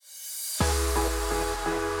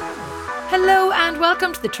Hello and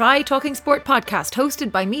welcome to the Try Talking Sport podcast,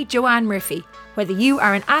 hosted by me, Joanne Murphy. Whether you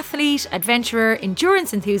are an athlete, adventurer,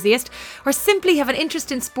 endurance enthusiast, or simply have an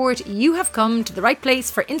interest in sport, you have come to the right place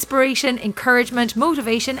for inspiration, encouragement,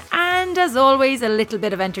 motivation, and as always, a little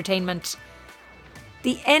bit of entertainment.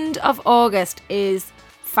 The end of August is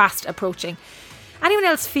fast approaching. Anyone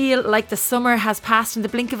else feel like the summer has passed in the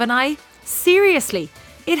blink of an eye? Seriously,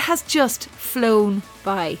 it has just flown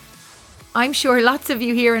by. I'm sure lots of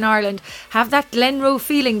you here in Ireland have that Glenroe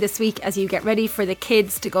feeling this week as you get ready for the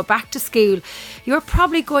kids to go back to school. You're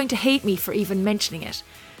probably going to hate me for even mentioning it.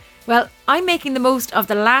 Well, I'm making the most of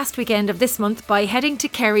the last weekend of this month by heading to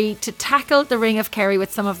Kerry to tackle the Ring of Kerry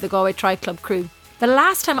with some of the Galway Tri Club crew. The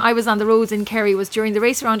last time I was on the roads in Kerry was during the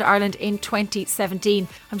Race Around Ireland in 2017.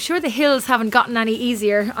 I'm sure the hills haven't gotten any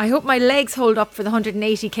easier. I hope my legs hold up for the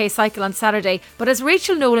 180k cycle on Saturday. But as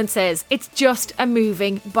Rachel Nolan says, it's just a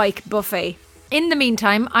moving bike buffet. In the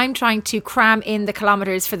meantime, I'm trying to cram in the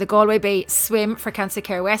kilometres for the Galway Bay Swim for Cancer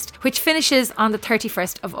Care West, which finishes on the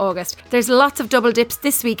 31st of August. There's lots of double dips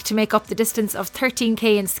this week to make up the distance of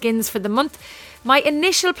 13k in skins for the month. My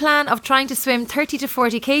initial plan of trying to swim 30 to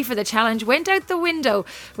 40k for the challenge went out the window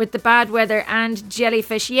with the bad weather and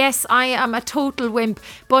jellyfish. Yes, I am a total wimp,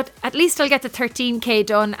 but at least I'll get the 13k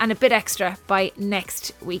done and a bit extra by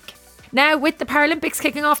next week. Now, with the Paralympics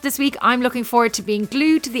kicking off this week, I'm looking forward to being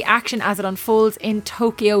glued to the action as it unfolds in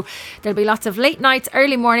Tokyo. There'll be lots of late nights,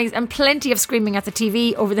 early mornings and plenty of screaming at the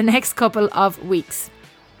TV over the next couple of weeks.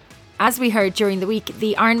 As we heard during the week,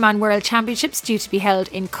 the Ironman World Championships, due to be held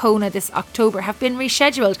in Kona this October, have been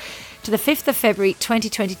rescheduled to the 5th of February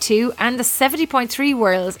 2022, and the 70.3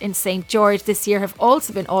 Worlds in St George this year have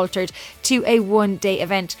also been altered to a one-day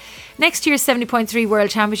event. Next year's 70.3 World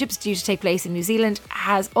Championships, due to take place in New Zealand,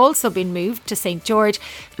 has also been moved to St George.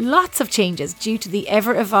 Lots of changes due to the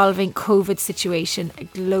ever-evolving COVID situation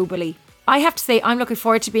globally. I have to say I'm looking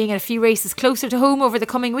forward to being in a few races closer to home over the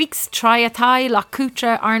coming weeks. Try Athy, Loch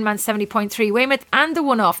Cutra, Ironman 70.3 Weymouth and the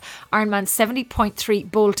one-off Ironman 70.3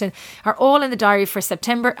 Bolton are all in the diary for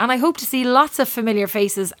September, and I hope to see lots of familiar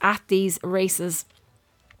faces at these races.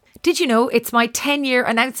 Did you know it's my 10-year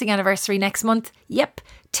announcing anniversary next month? Yep,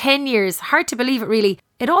 10 years. Hard to believe it really.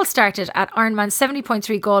 It all started at Ironman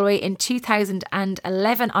 70.3 Galway in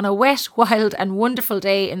 2011 on a wet, wild and wonderful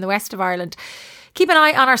day in the west of Ireland. Keep an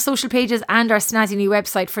eye on our social pages and our snazzy new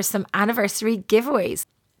website for some anniversary giveaways.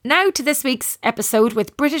 Now to this week's episode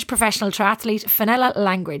with British professional triathlete Fenella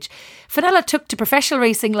Langridge. Fenella took to professional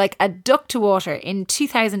racing like a duck to water in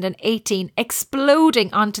 2018,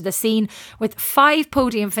 exploding onto the scene with 5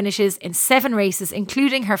 podium finishes in 7 races,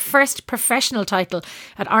 including her first professional title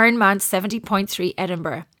at Ironman 70.3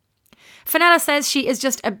 Edinburgh. Fenella says she is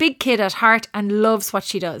just a big kid at heart and loves what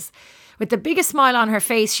she does. With the biggest smile on her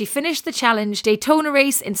face, she finished the Challenge Daytona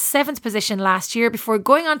race in 7th position last year before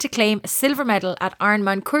going on to claim a silver medal at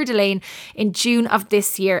Ironman Coeur d'Alene in June of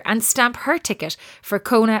this year and stamp her ticket for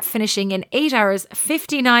Kona, finishing in 8 hours,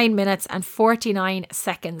 59 minutes and 49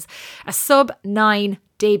 seconds. A sub-9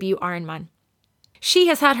 debut Ironman. She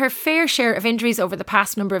has had her fair share of injuries over the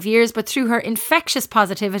past number of years, but through her infectious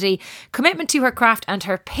positivity, commitment to her craft and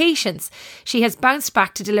her patience, she has bounced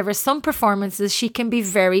back to deliver some performances she can be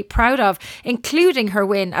very proud of, including her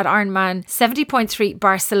win at Ironman 70.3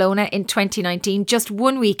 Barcelona in 2019, just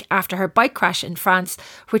 1 week after her bike crash in France,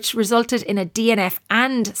 which resulted in a DNF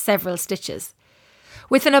and several stitches.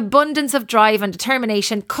 With an abundance of drive and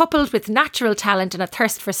determination, coupled with natural talent and a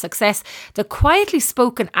thirst for success, the quietly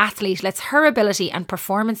spoken athlete lets her ability and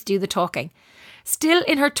performance do the talking. Still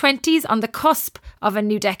in her 20s, on the cusp of a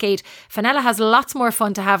new decade, Fenella has lots more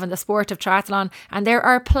fun to have in the sport of triathlon, and there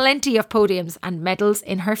are plenty of podiums and medals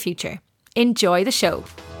in her future. Enjoy the show.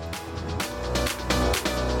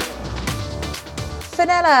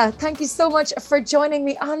 Fenella, thank you so much for joining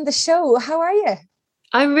me on the show. How are you?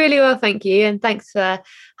 I'm really well, thank you, and thanks for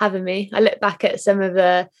having me. I look back at some of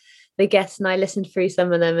the guests and I listened through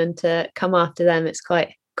some of them, and to come after them, it's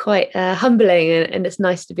quite humbling, and it's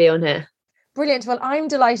nice to be on here. Brilliant. Well, I'm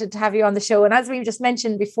delighted to have you on the show. And as we just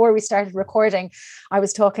mentioned before we started recording, I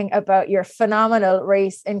was talking about your phenomenal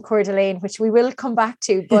race in Coeur d'Alene, which we will come back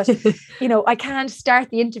to. But, I can't start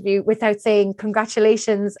the interview without saying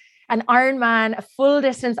congratulations. An Ironman, a full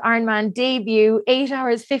distance Ironman debut, 8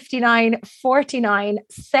 hours, 59:49,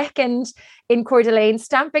 second in Coeur d'Alene,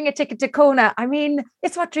 stamping a ticket to Kona. I mean,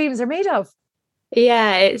 it's what dreams are made of.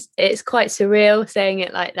 Yeah, it's quite surreal saying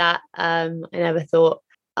it like that. I never thought,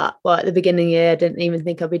 at the beginning of the year, I didn't even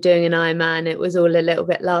think I'd be doing an Ironman. It was all a little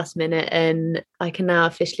bit last minute, and I can now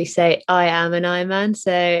officially say I am an Ironman.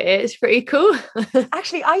 So it's pretty cool.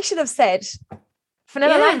 Actually, I should have said,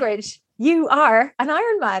 Fenella Langridge, You are an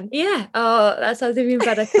Ironman. Yeah. Oh, that sounds even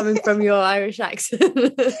better coming from your Irish accent.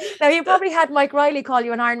 Now, you probably had Mike Riley call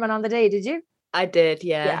you an Ironman on the day, did you? I did,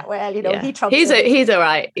 yeah. Yeah, well, you know, yeah. he trumped He's all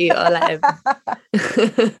right. I'll let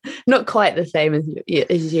him. Not quite the same as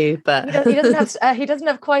you, but he doesn't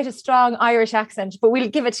have quite a strong Irish accent, but we'll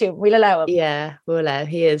give it to him. We'll allow him. Yeah, we'll allow.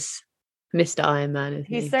 He is Mr. Ironman, isn't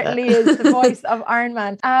he? He certainly is the voice of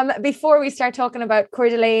Ironman. Before we start talking about Coeur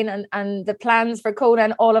d'Alene and the plans for Kona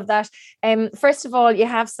and all of that, first of all, you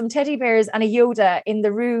have some teddy bears and a Yoda in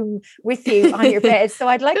the room with you on your bed. So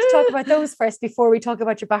I'd like to talk about those first before we talk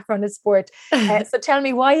about your background in sport. So tell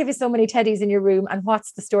me, why have you so many teddies in your room and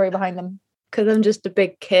what's the story behind them? Because I'm just a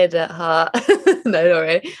big kid at heart. No, not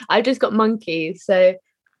really. I've just got monkeys. So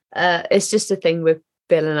it's just a thing with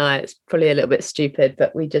Bill and I. It's probably a little bit stupid,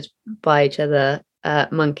 but we just buy each other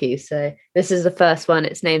monkeys. So this is the first one.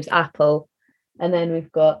 Its name's Apple. And then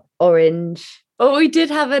we've got Orange. Oh, we did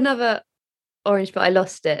have another Orange, but I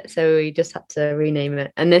lost it. So we just had to rename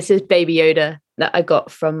it. And this is Baby Yoda that I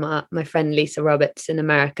got from my friend Lisa Roberts in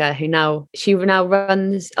America, who now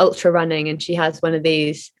runs ultra running, and she has one of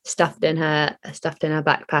these stuffed in her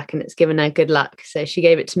backpack, and it's given her good luck. So she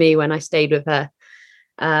gave it to me when I stayed with her.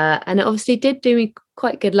 And it obviously did do me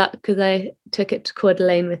quite good luck because I took it to Coeur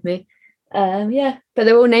d'Alene with me. But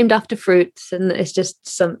they're all named after fruits, and it's just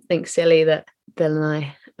something silly that Bill and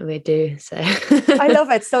we do. So I love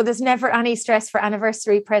it. So there's never any stress for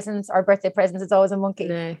anniversary presents or birthday presents. It's always a monkey.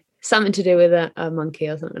 No, something to do with a monkey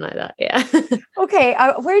or something like that. Yeah. Okay.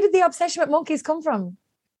 Where did the obsession with monkeys come from?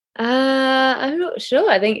 I'm not sure.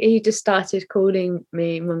 I think he just started calling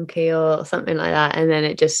me monkey or something like that, and then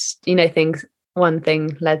it just, one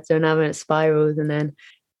thing led to another, and it spirals, and then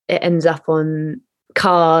it ends up on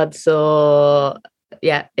cards or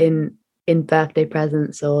in birthday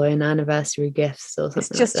presents or in anniversary gifts or something.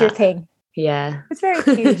 It's just like your thing. Yeah, it's very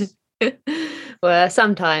cute. Well,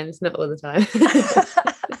 sometimes, not all the time.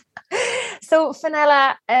 So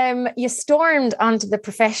Fenella, you stormed onto the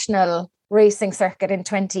professional racing circuit in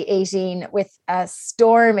 2018 with a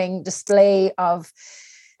storming display of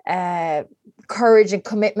courage and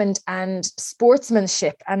commitment and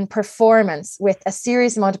sportsmanship and performance with a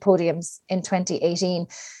serious amount of podiums in 2018.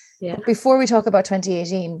 Yeah. But before we talk about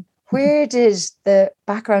 2018, where did the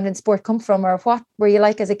background in sport come from, or what were you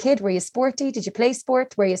like as a kid? Were you sporty? Did you play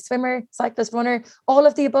sport? Were you a swimmer, cyclist, runner? All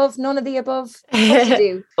of the above? None of the above? What did you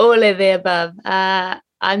do? All of the above.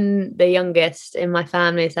 I'm the youngest in my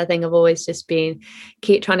family, so I think I've always just been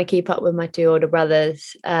trying to keep up with my two older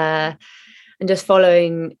brothers. And just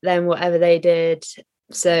following them, whatever they did.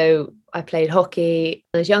 So I played hockey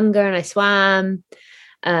when I was younger, and I swam.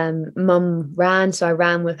 Mum ran, so I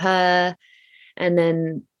ran with her. And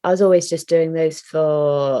then I was always just doing those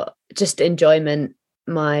for just enjoyment.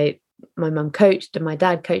 My mum coached and my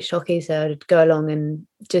dad coached hockey, so I'd go along and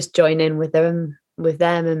just join in with them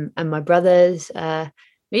and my brothers. So I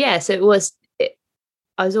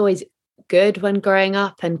was always good when growing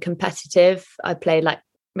up and competitive. I played like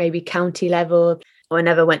maybe county level, or I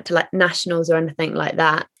never went to like nationals or anything like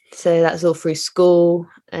that. So that's all through school.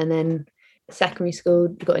 And then secondary school,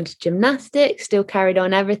 got into gymnastics, still carried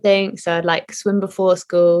on everything. So I'd like swim before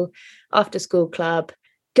school, after school club,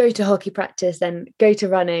 go to hockey practice, then go to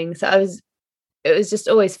running. So it was just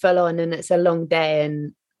always full on, and it's a long day.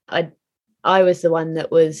 And I was the one that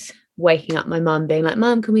was waking up my mum, being like,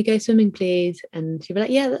 "Mum, can we go swimming, please?" And she'd be like,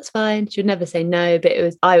 "Yeah, that's fine." She would never say no, but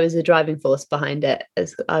I was the driving force behind it,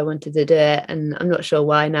 as I wanted to do it. And I'm not sure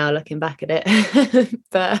why now, looking back at it,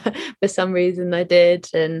 but for some reason I did.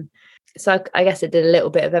 And so I guess I did a little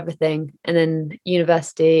bit of everything. And then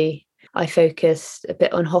university, I focused a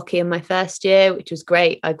bit on hockey in my first year, which was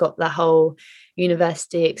great. I got that whole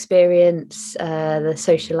university experience, the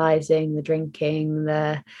socializing, the drinking,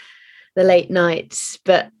 the late nights.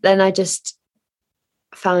 But then I just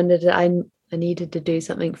found that I needed to do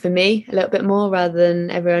something for me a little bit more rather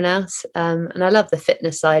than everyone else. And I love the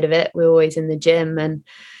fitness side of it. We're always in the gym, and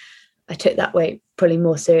I took that weight probably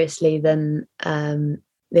more seriously than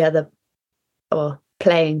the other, or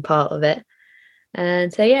playing part of it.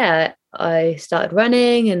 And so I started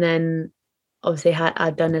running, and then obviously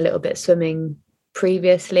I'd done a little bit of swimming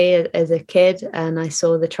previously as a kid, and I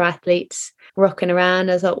saw the triathletes rocking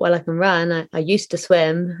around. I thought, well, I can run. I used to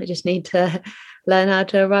swim. I just need to learn how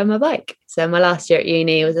to ride my bike. So my last year at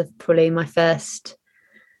uni was probably my first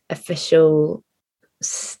official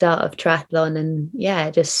start of triathlon, and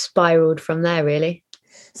it just spiraled from there, really.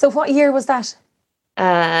 So what year was that?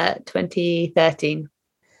 2013.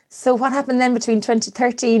 So what happened then between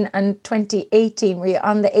 2013 and 2018? Were you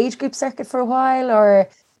on the age group circuit for a while, or?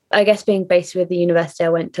 I guess being based with the university, I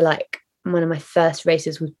went to like one of my first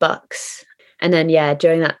races was Bucks. And then,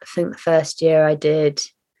 during that, I think the first year I did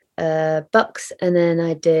Bucks, and then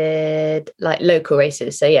I did like local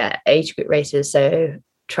races. So age group races. So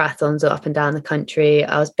triathlons up and down the country.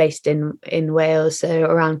 I was based in Wales, so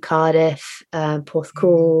around Cardiff,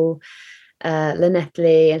 Porthcawl,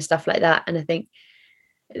 Llanelli and stuff like that. And I think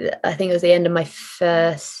it was the end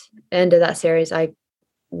of that series, I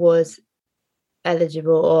was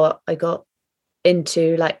eligible, or I got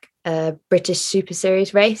into like a British Super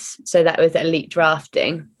Series race. So that was elite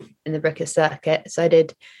drafting in the Bricker circuit. So I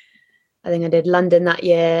think I did London that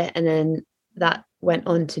year, and then that went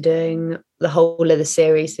on to doing the whole of the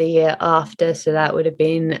series the year after. So that would have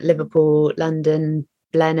been Liverpool, London,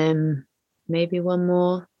 Blenheim, maybe one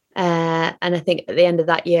more. And I think at the end of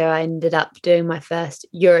that year, I ended up doing my first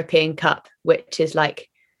European Cup, which is like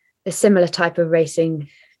a similar type of racing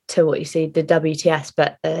to what you see the WTS,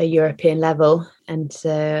 but at a European level. And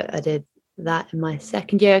so I did that in my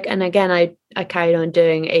second year. And again, I carried on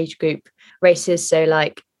doing age group races. So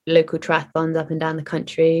like local triathlons up and down the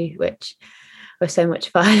country, which were so much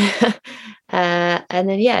fun. And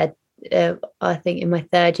then, I think in my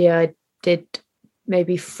third year, I did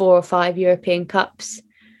maybe 4 or 5 European Cups,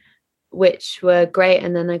 which were great.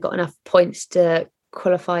 And then I got enough points to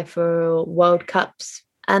qualify for World Cups.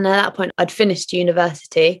 And at that point, I'd finished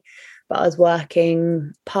university, but I was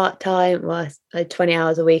working part-time. Well, I had 20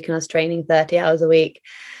 hours a week, and I was training 30 hours a week.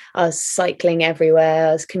 I was cycling everywhere.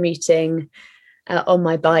 I was commuting on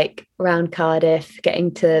my bike around Cardiff,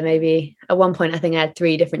 getting to maybe at one point, I think I had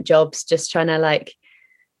 3 different jobs, just trying to like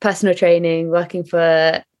personal training, working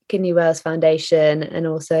for Kidney Wales Foundation, and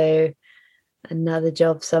also another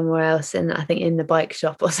job somewhere else, and I think in the bike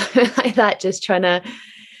shop or something like that, just trying to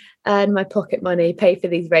earn my pocket money, pay for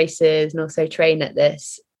these races, and also train at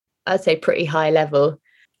this, I'd say, pretty high level.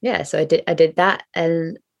 So I did that,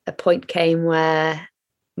 and a point came where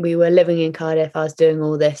we were living in Cardiff. I was doing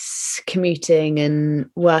all this commuting and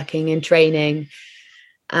working and training,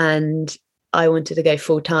 and I wanted to go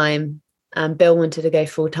full time, and Bill wanted to go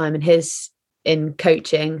full time in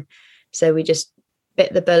coaching. So we just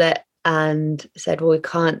bit the bullet and said, well, we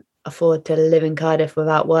can't afford to live in Cardiff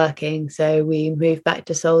without working. So we moved back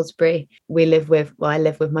to Salisbury. I live with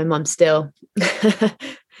my mum still.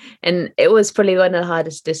 And it was probably one of the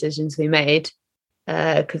hardest decisions we made,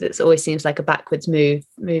 because it always seems like a backwards move,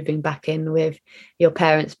 moving back in with your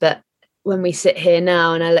parents. But when we sit here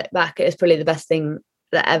now and I look back, it was probably the best thing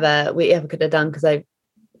that we ever could have done,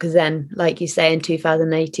 because then, like you say, in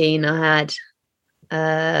 2018, I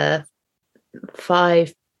had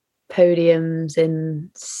 5 podiums in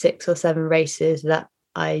 6 or 7 races that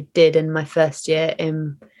I did in my first year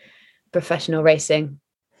in professional racing.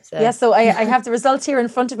 So I have the results here in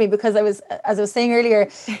front of me, because as I was saying earlier,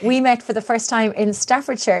 we met for the first time in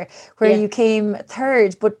Staffordshire, where you came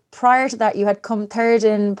 3rd, but prior to that you had come 3rd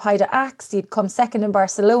in Pays d'Aix, you'd come 2nd in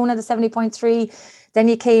Barcelona, the 70.3, then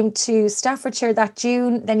you came to Staffordshire that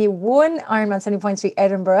June, then you won Ironman 70.3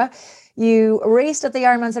 Edinburgh. You raced at the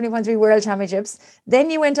Ironman 70.3 World Championships. Then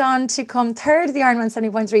you went on to come 3rd at the Ironman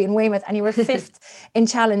 70.3 in Weymouth, and you were 5th in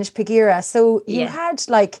Challenge Peguera. So you had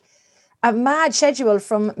like a mad schedule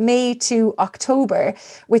from May to October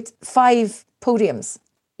with 5 podiums.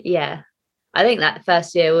 Yeah. I think that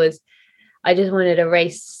first year I just wanted to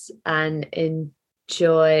race and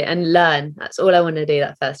enjoy and learn. That's all I wanted to do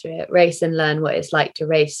that first year. Race and learn what it's like to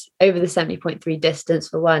race over the 70.3 distance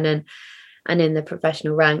for one, and in the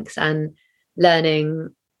professional ranks, and learning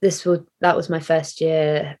that was my first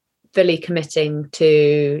year fully committing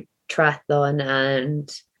to triathlon,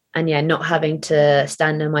 and not having to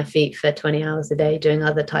stand on my feet for 20 hours a day doing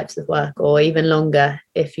other types of work, or even longer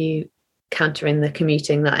if you countering the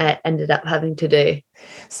commuting that I ended up having to do.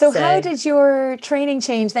 So how did your training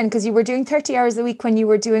change then? Because you were doing 30 hours a week when you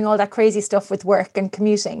were doing all that crazy stuff with work and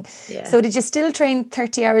commuting. Yeah. So did you still train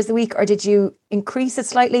 30 hours a week, or did you increase it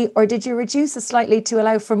slightly, or did you reduce it slightly to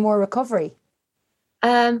allow for more recovery?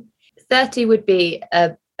 30 would be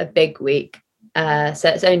a big week. So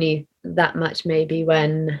it's only that much maybe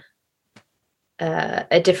when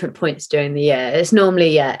at different points during the year. It's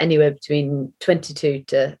normally anywhere between 22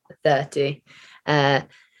 to 30.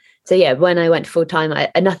 So when I went full time,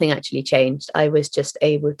 nothing actually changed. I was just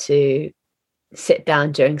able to sit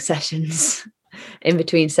down during sessions, in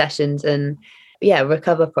between sessions, and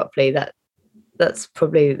recover properly. That's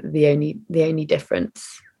probably the only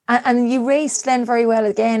difference. And you raced then very well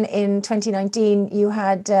again in 2019. You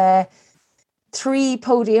had 3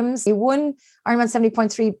 podiums. You won Ironman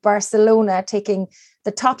 70.3 Barcelona, taking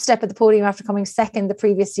the top step at the podium after coming 2nd the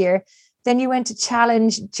previous year. Then you went to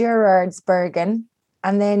Challenge Gerardsbergen.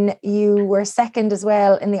 And then you were second as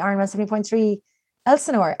well in the Ironman 70.3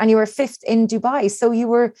 Elsinore, and you were fifth in Dubai. So you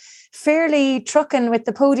were fairly trucking with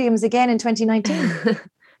the podiums again in 2019.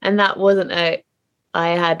 And that wasn't I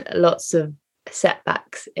had lots of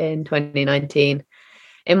setbacks in 2019.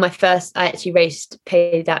 In my first, I actually raced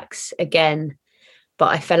Pays d'Aix again, but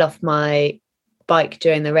I fell off my bike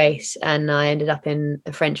during the race and I ended up in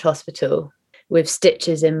a French hospital with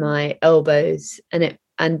stitches in my elbows. And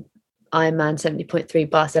Ironman 70.3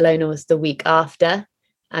 Barcelona was the week after,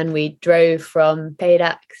 and we drove from Pays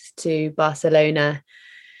d'Aix to Barcelona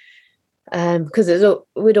because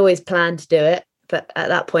we'd always planned to do it, but at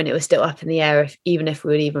that point it was still up in the air even if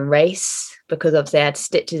we would even race, because obviously I had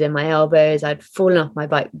stitches in my elbows. I'd fallen off my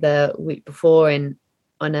bike the week before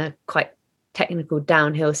on a quite technical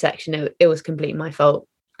downhill section. It was completely my fault.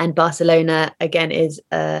 And Barcelona again is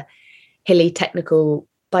a hilly technical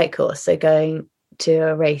bike course, so going to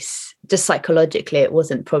a race, just psychologically, it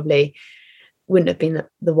wouldn't have been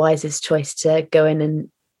the wisest choice to go in and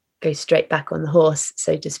go straight back on the horse,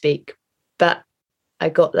 so to speak. But I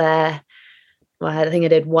got there. Well, I think I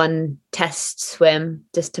did one test swim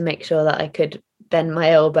just to make sure that I could bend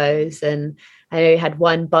my elbows. And I only had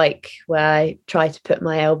one bike where I tried to put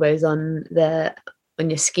my elbows on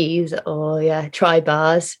your skis or tri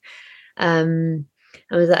bars. I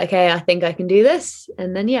was like, okay, I think I can do this.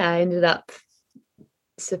 And then, I ended up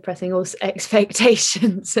suppressing all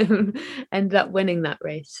expectations and ended up winning that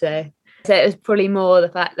race. So it was probably more the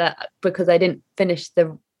fact that because I didn't finish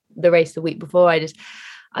the race the week before, I just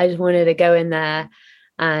wanted to go in there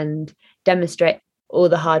and demonstrate all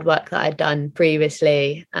the hard work that I'd done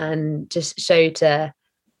previously and just show to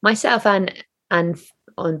myself and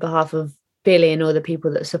on behalf of Billy and all the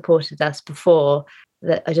people that supported us before,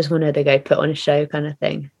 that I just wanted to go put on a show kind of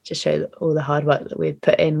thing, to show that all the hard work that we'd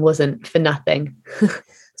put in wasn't for nothing.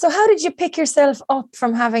 So how did you pick yourself up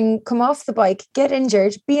from having come off the bike, get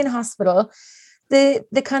injured, be in hospital, the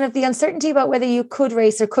kind of the uncertainty about whether you could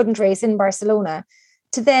race or couldn't race in Barcelona,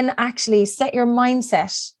 to then actually set your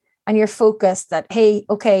mindset and your focus that, hey,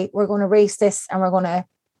 okay, we're going to race this and we're going to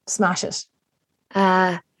smash it?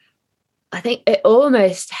 I think it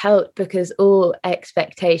almost helped because all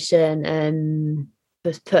expectation and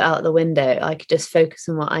was put out the window. I could just focus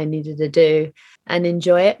on what I needed to do and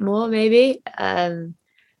enjoy it more, maybe.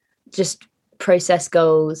 Just process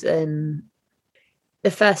goals. And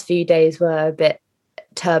the first few days were a bit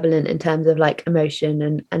turbulent in terms of like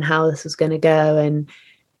emotion and how this was going to go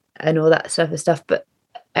and all that sort of stuff. But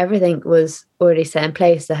everything was already set in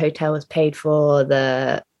place. The hotel was paid for.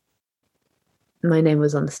 My name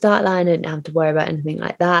was on the start line. I didn't have to worry about anything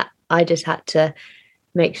like that. I just had to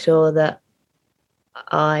make sure that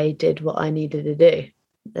I did what I needed to do.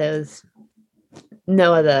 There was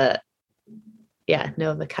no other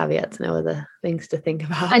caveats, no other things to think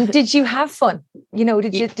about. And did you have fun?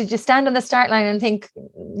 Did you stand on the start line and think,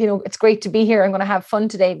 it's great to be here, I'm going to have fun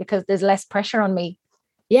today because there's less pressure on me?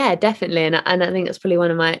 Yeah, definitely. And I think it's probably one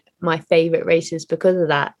of my favorite races because of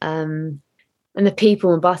that. And the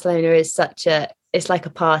people in Barcelona is it's like a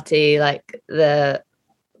party. Like the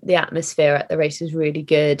atmosphere at the race is really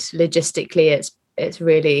good. Logistically, it's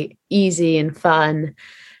really easy and fun.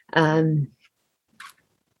 And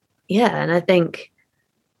I think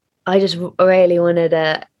I just really wanted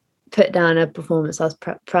to put down a performance I was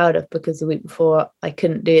proud of, because the week before I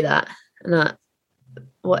couldn't do that, and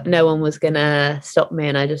no one was gonna stop me,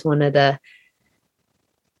 and I just wanted to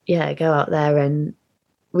go out there and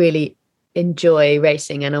really enjoy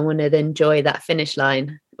racing, and I wanted to enjoy that finish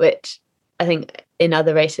line, which I think in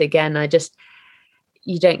other races again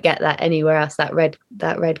you don't get that anywhere else, that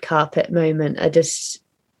red carpet moment.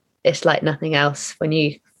 It's like nothing else when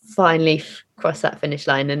you finally cross that finish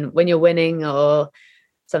line, and when you're winning, or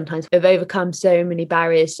sometimes we've overcome so many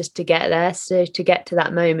barriers just to get there. So to get to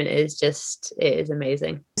that moment it is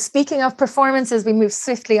amazing. Speaking of performances, we move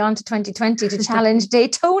swiftly on to 2020 to Challenge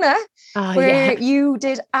Daytona, where you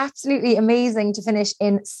did absolutely amazing to finish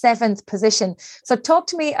in 7th position. So talk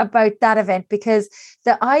to me about that event, because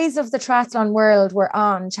the eyes of the triathlon world were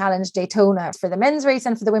on Challenge Daytona for the men's race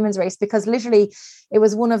and for the women's race, because literally it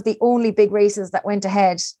was one of the only big races that went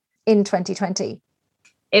ahead in 2020.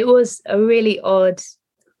 It was a really odd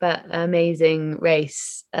but amazing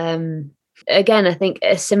race. Again, I think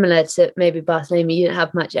it's similar to maybe Barcelona. You didn't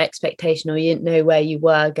have much expectation, or you didn't know where you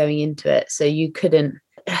were going into it, so you couldn't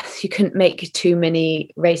make too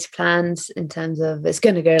many race plans in terms of it's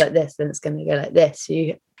going to go like this and it's going to go like this.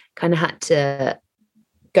 You kind of had to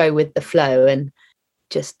go with the flow and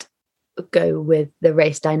just go with the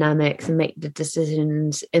race dynamics and make the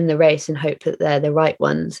decisions in the race and hope that they're the right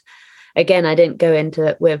ones. Again, I didn't go into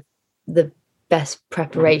it with the best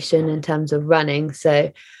preparation in terms of running.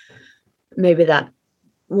 So maybe that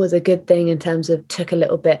was a good thing in terms of took a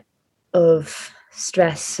little bit of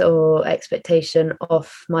stress or expectation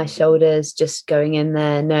off my shoulders, just going in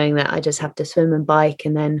there knowing that I just have to swim and bike,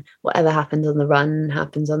 and then whatever happens on the run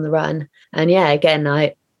happens on the run. And yeah, again,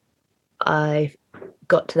 I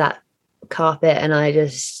got to that carpet and I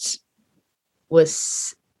just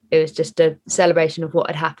was, it was just a celebration of what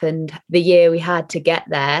had happened the year we had to get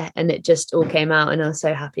there, and it just all came out, and I was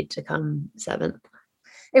so happy to come 7th.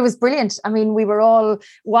 It was brilliant. I mean, we were all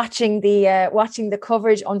watching the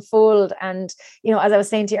coverage unfold, and as I was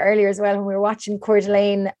saying to you earlier as well, when we were watching Coeur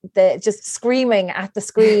d'Alene, just screaming at the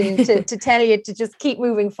screen to tell you to just keep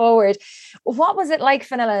moving forward. What was it like,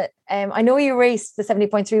 Fionnuala? I know you raced the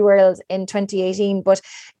 70.3 World in 2018, but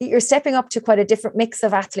you're stepping up to quite a different mix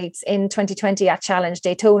of athletes in 2020 at Challenge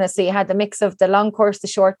Daytona. So you had the mix of the long course, the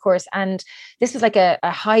short course, and this was like a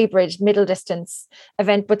hybrid middle distance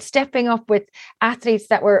event, but stepping up with athletes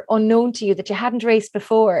that were unknown to you, that you hadn't raced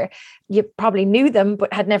before. You probably knew them,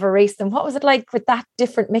 but had never raced them. What was it like with that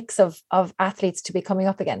different mix of athletes to be coming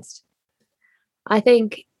up against? I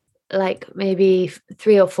think like maybe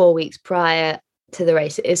 3 or 4 weeks prior to the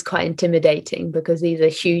race, it is quite intimidating because these are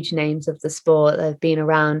huge names of the sport. They've been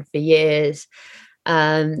around for years,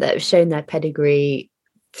 that have shown their pedigree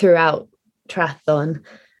throughout triathlon.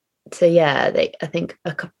 So yeah, I think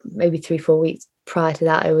maybe 3-4 weeks prior to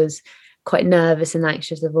that, I was quite nervous and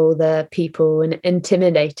anxious of all the people and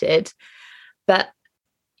intimidated. But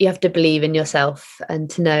you have to believe in yourself and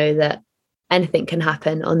to know that anything can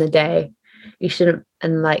happen on the day. You shouldn't,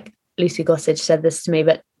 and like Lucy Gossage said this to me,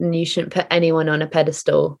 but you shouldn't put anyone on a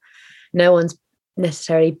pedestal. No one's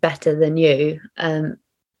necessarily better than you. And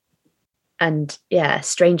yeah,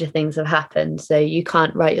 stranger things have happened. So you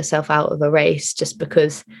can't write yourself out of a race just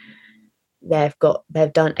because they've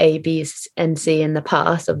done A, B, and C in the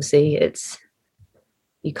past. Obviously,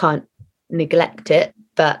 you can't neglect it,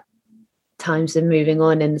 but times are moving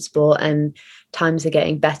on in the sport, and times are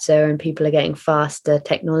getting better, and people are getting faster.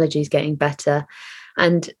 Technology is getting better,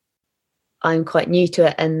 and I'm quite new to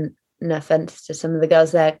it. And no offense to some of the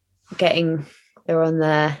girls, they're on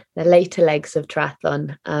their later legs of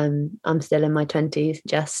triathlon. I'm still in my 20s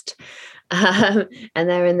just, and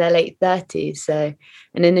they're in their late 30s. So,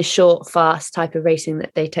 and in the short, fast type of racing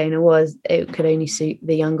that Daytona was, it could only suit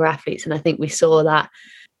the younger athletes. And I think we saw that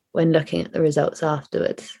when looking at the results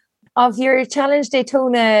afterwards. Of your Challenge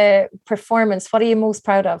Daytona performance, what are you most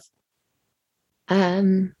proud of?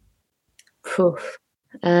 I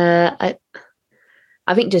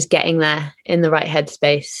think just getting there in the right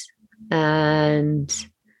headspace and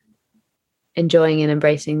enjoying and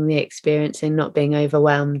embracing the experience and not being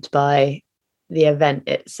overwhelmed by the event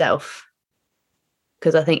itself.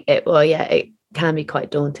 Because I think it can be quite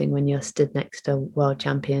daunting when you're stood next to world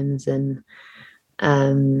champions and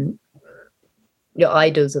your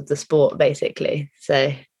idols of the sport, basically.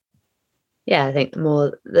 So yeah, I think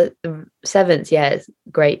more the 7th, it's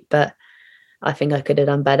great, but I think I could have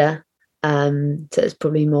done better. So it's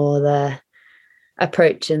probably more the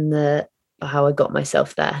approach and how I got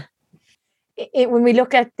myself there. When we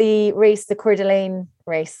look at the race, the Coeur d'Alene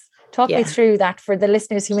race, talk me through that for the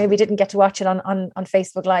listeners who maybe didn't get to watch it on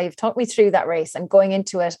Facebook Live. Talk me through that race and going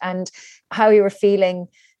into it and how you were feeling.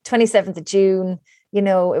 27th of June,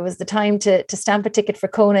 it was the time to stamp a ticket for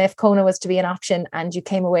Kona if Kona was to be an option, and you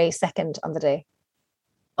came away second on the day.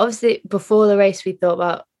 Obviously, before the race, we thought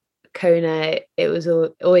about Kona. It was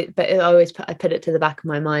always, but I put it to the back of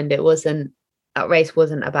my mind. That race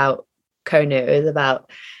wasn't about Kona. It was about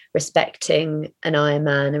respecting an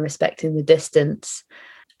Ironman and respecting the distance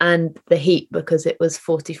and the heat, because it was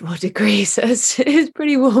 44 degrees. So it was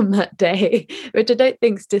pretty warm that day, which I don't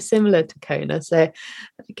think is dissimilar to Kona. So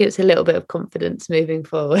it gives a little bit of confidence moving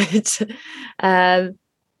forward. I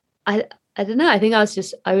don't know. I think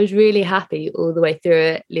I was really happy all the way through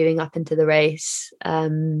it, leading up into the race.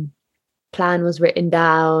 Plan was written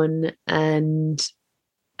down, and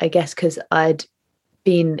I guess because I'd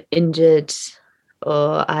been injured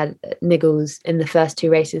or I had niggles in the first 2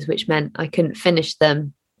 races, which meant I couldn't finish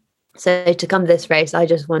them. So to come this race, I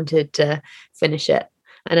just wanted to finish it.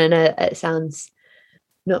 And I know it sounds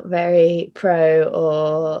not very pro,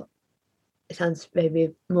 or it sounds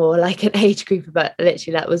maybe more like an age group, but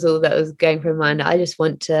literally that was all that was going through my mind. I just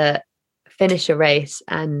want to finish a race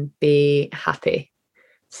and be happy.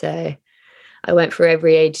 So I went through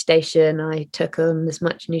every aid station. I took as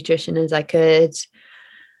much nutrition as I could.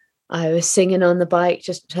 I was singing on the bike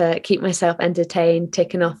just to keep myself entertained,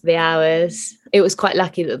 ticking off the hours. It was quite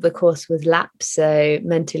lucky that the course was laps, so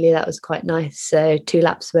mentally that was quite nice. So 2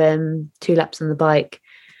 lap swim, 2 laps on the bike,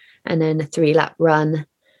 and then a 3-lap run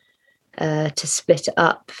to split it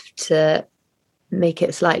up to make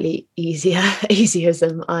it slightly easier as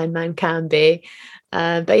an Ironman can be.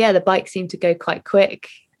 But yeah, the bike seemed to go quite quick.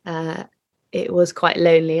 It was quite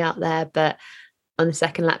lonely out there, but on the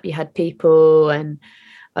second lap you had people, and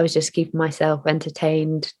I was just keeping myself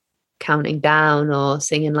entertained, counting down or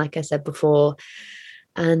singing, like I said before.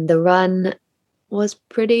 And the run was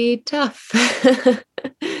pretty tough,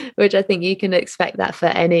 which I think you can expect that for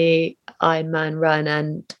any Ironman run.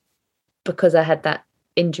 And because I had that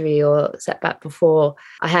injury or setback before,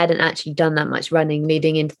 I hadn't actually done that much running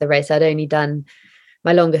leading into the race. I'd only done,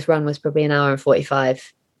 my longest run was probably an hour and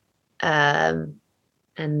 45. And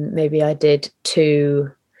maybe I did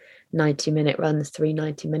 2 90-minute runs, 3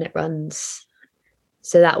 90-minute runs.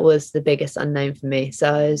 So that was the biggest unknown for me.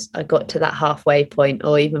 So I got to that halfway point,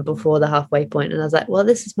 or even before the halfway point, and I was like, well,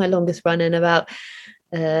 this is my longest run in about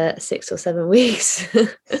 6 or 7 weeks.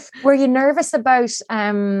 Were you nervous about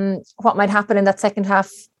what might happen in that second half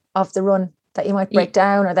of the run, that you might break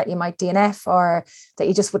down, or that you might DNF, or that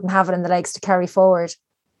you just wouldn't have it in the legs to carry forward?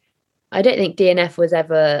 I don't think DNF was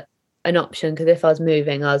ever an option, because if I was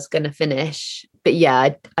moving, I was going to finish. But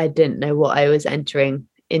yeah, I didn't know what I was entering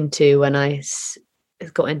into when I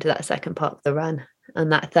got into that second part of the run.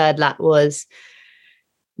 And that third lap was,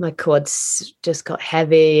 my quads just got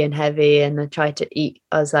heavy, and I tried to eat.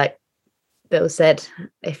 I was like, Bill said,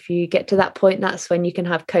 if you get to that point, that's when you can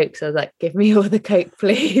have Coke. So I was like, give me all the Coke,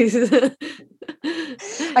 please.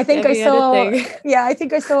 I think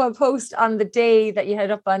I saw a post on the day that you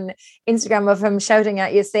had up on Instagram of him shouting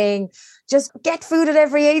at you saying, just get food at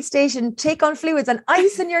every aid station, take on fluids, and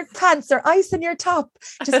ice in your pants or ice in your top,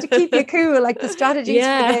 just to keep you cool, like the strategies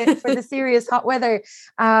for the serious hot weather.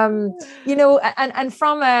 You know, and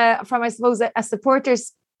from I suppose a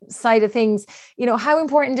supporter's side of things, you know, how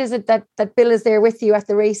important is it that Bill is there with you at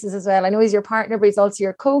the races as well? I know he's your partner, but he's also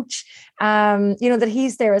your coach. You know, that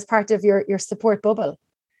he's there as part of your support bubble.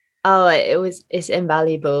 Oh, it's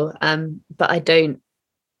invaluable. But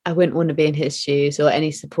I wouldn't want to be in his shoes or any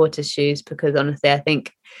supporter's shoes, because honestly, I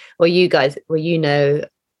think, you know,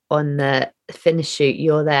 on the finish shoot,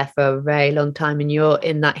 you're there for a very long time, and you're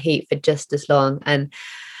in that heat for just as long. And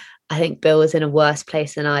I think Bill was in a worse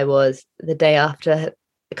place than I was the day after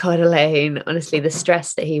Coeur d'Alene. Honestly, the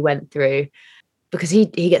stress that he went through, because he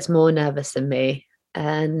gets more nervous than me,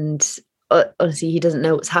 and honestly, he doesn't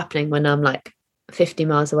know what's happening when I'm like 50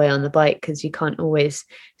 miles away on the bike, because you can't always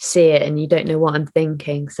see it and you don't know what I'm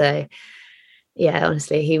thinking. So yeah,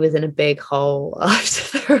 honestly, he was in a big hole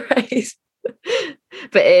after the race.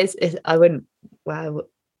 But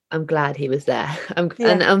I'm glad he was there. And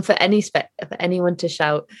for anyone to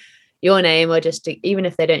shout your name, or just even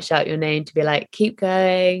if they don't shout your name, to be like, keep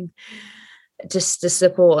going, just the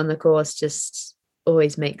support on the course just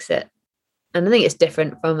always makes it. And I think it's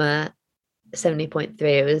different from a 70.3.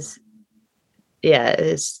 It was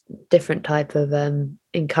different type of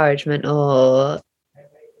encouragement, or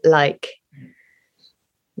like,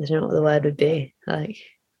 I don't know what the word would be, like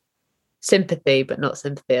sympathy, but not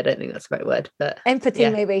sympathy. I don't think that's the right word, but empathy,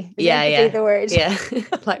 maybe. Empathy the word. Yeah.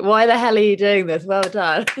 Like, why the hell are you doing this? Well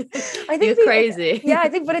done. I think you're crazy. I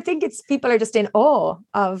think it's, people are just in awe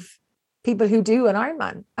of people who do an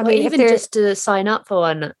Ironman. I mean, even just to sign up for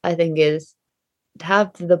one, I think, is to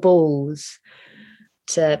have the balls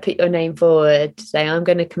to put your name forward, to say, I'm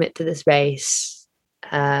going to commit to this race,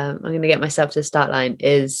 I'm going to get myself to the start line,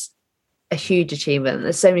 is a huge achievement.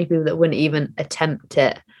 There's so many people that wouldn't even attempt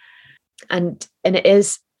it, and it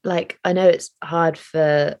is, like, I know it's hard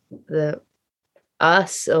for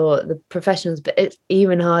us or the professionals, but it's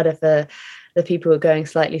even harder for the people who are going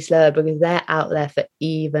slightly slower, because they're out there for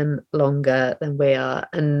even longer than we are.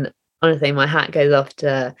 And honestly, my hat goes off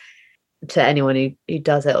to anyone who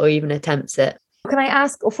does it or even attempts it. Can I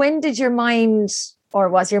ask, when did your mind, or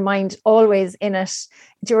was your mind always in it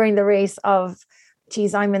during the race of,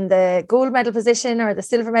 geez, I'm in the gold medal position or the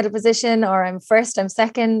silver medal position, or I'm first, I'm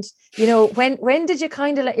second? You know, when did you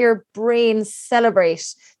kind of let your brain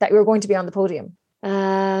celebrate that you were going to be on the podium?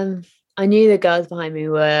 I knew the girls behind me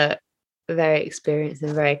were very experienced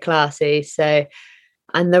and very classy. So,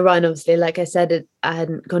 and the run, obviously, like I said, I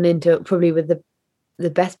hadn't gone into it probably with the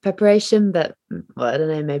best preparation, but I don't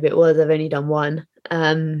know, maybe it was. I've only done one.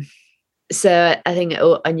 So I think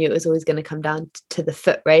I knew it was always going to come down to the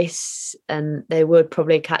foot race, and they would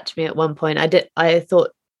probably catch me at one point. I thought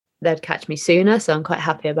they'd catch me sooner, so I'm quite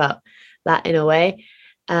happy about that in a way.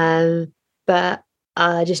 But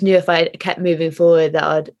I just knew if I kept moving forward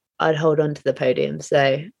that I'd hold on to the podium.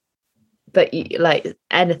 So, but like,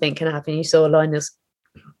 anything can happen. You saw Lionel's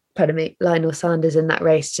pardon me, Lionel Sanders in that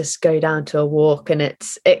race just go down to a walk, and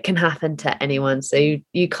it can happen to anyone. So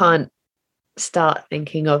you can't start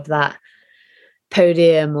thinking of that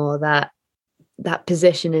podium or that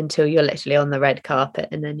position until you're literally on the red carpet,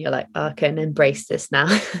 and then you're like, oh, okay, and embrace this now.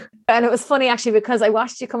 And it was funny actually, because I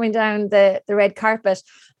watched you coming down the red carpet,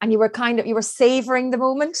 and you were savoring the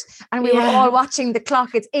moment, and we were all watching the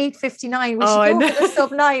clock. It's 8:59. We should go for the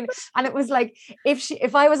sub 9. And it was like,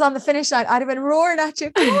 if I was on the finish line, I'd have been roaring at you,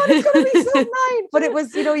 come on, it's going to be sub 9. But it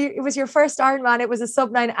was, it was your first Ironman. It was a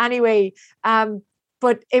sub 9 anyway.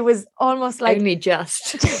 But it was almost like only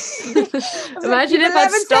just. Imagine if I'd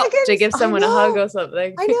stopped to give someone a hug or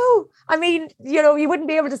something. I know. I mean, you wouldn't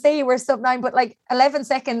be able to say you were sub 9, but like 11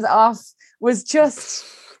 seconds off was just,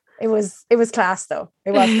 it was class though.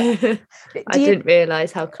 It was class. I didn't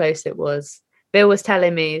realise how close it was. Bill was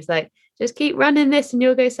telling me, he's like, just keep running this and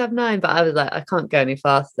you'll go sub 9. But I was like, I can't go any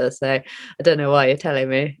faster. So I don't know why you're telling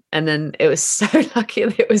me. And then it was so lucky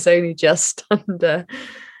that it was only just under.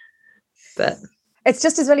 But it's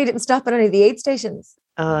just as well you didn't stop at any of the aid stations.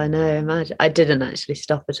 Oh, no, imagine. I didn't actually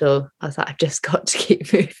stop at all. I was like, I've just got to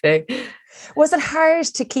keep moving. Was it hard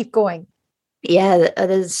to keep going? Yeah,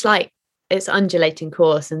 there's it's undulating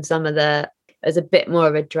course, and there's a bit more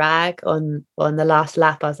of a drag on the last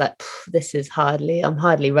lap. I was like, I'm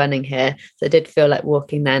hardly running here. So it did feel like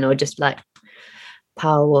walking then, or just like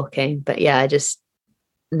power walking. But yeah, I just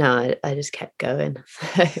kept going.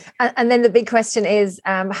 And then the big question is,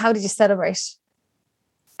 how did you celebrate?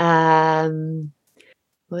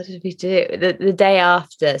 What did we do the day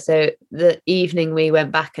after? So the evening we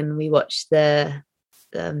went back and we watched the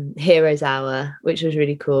Heroes Hour, which was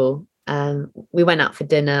really cool. We went out for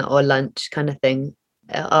dinner or lunch kind of thing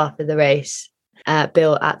after the race.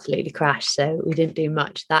 Bill absolutely crashed, so we didn't do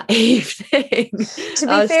much that evening. To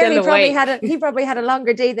be fair, he probably had a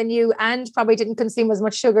longer day than you, and probably didn't consume as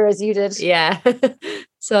much sugar as you did. Yeah.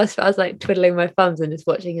 So I was like twiddling my thumbs and just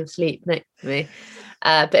watching him sleep next to me.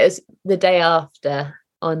 But it was the day after,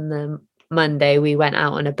 on the Monday, we went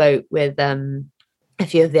out on a boat with a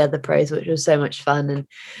few of the other pros, which was so much fun. And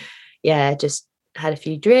yeah, just had a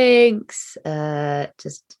few drinks, went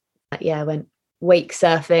wake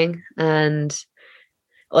surfing, and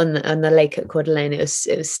on the lake at Coeur d'Alene. It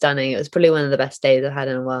was stunning. It was probably one of the best days I've had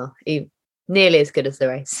in a while. Nearly as good as the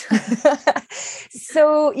race.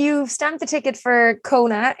 So you've stamped the ticket for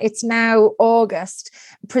Kona. It's now August.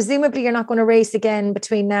 Presumably you're not going to race again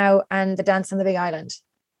between now and the Dance on the Big Island.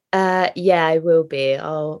 Yeah, I will be.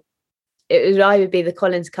 It would either be the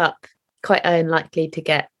Collins Cup, quite unlikely to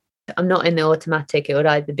get. I'm not in the automatic. It would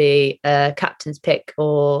either be a captain's pick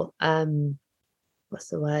or what's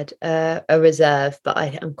the word? A reserve. But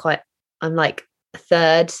I'm like a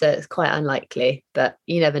third, so it's quite unlikely. But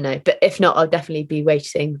you never know. But if not, I'll definitely be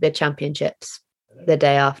racing the championships the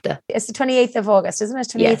day after. It's the 28th of August, isn't it?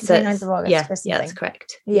 28th and 29th of August. Yeah, that's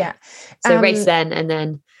correct. Yeah. So race then, and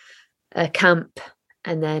then a camp,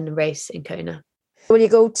 and then race in Kona. Will you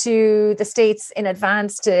go to the States in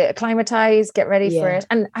advance to acclimatise, get ready for it?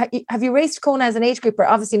 And have you raced Kona as an age grouper?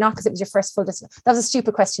 Obviously not, because it was your first full distance. That was a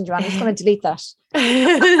stupid question, Joanne. I'm just going to delete that.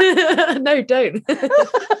 No, don't.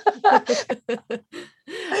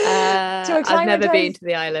 I've never been to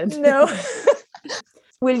the island. No.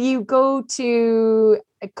 Will you go to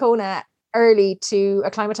Kona early to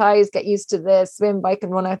acclimatise, get used to the swim, bike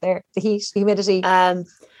and run out there, the heat, the humidity?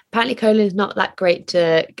 Apparently Kona is not that great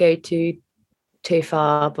to go to too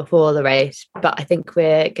far before the race, but I think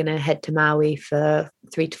we're going to head to Maui for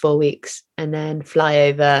 3 to 4 weeks and then fly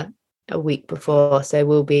over a week before, so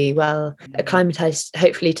we'll be well acclimatized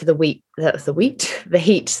hopefully to the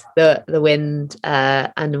heat, the wind,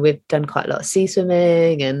 and we've done quite a lot of sea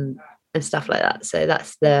swimming and stuff like that, so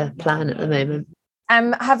that's the plan at the moment.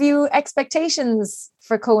 Have you expectations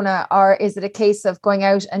for Kona, or is it a case of going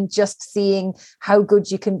out and just seeing how good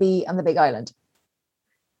you can be on the Big Island?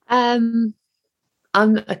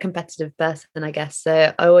 I'm a competitive person, I guess,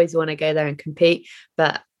 so I always want to go there and compete,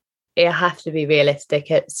 but I have to be realistic.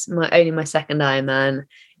 It's only my second Ironman.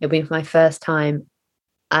 It'll be my first time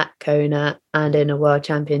at Kona and in a World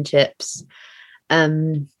Championships.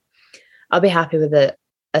 I'll be happy with a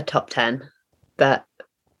top 10, but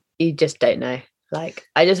you just don't know. Like,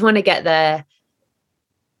 I just want to get there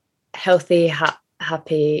healthy,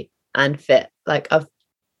 happy and fit. Like,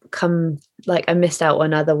 I missed out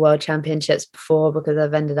on other World Championships before because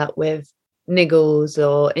I've ended up with niggles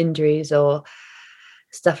or injuries or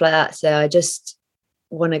stuff like that. So I just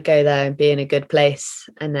want to go there and be in a good place.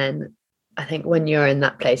 And then I think when you're in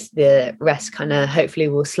that place, the rest kind of hopefully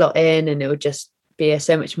will slot in, and it will just be a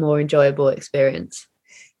so much more enjoyable experience.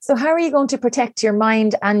 So how are you going to protect your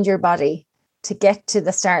mind and your body? to get to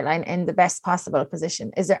the start line in the best possible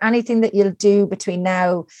position? Is there anything that you'll do between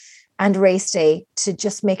now and race day to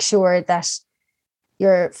just make sure that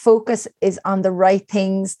your focus is on the right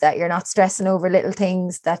things, that you're not stressing over little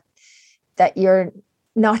things, that you're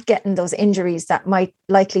not getting those injuries that might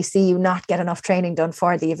likely see you not get enough training done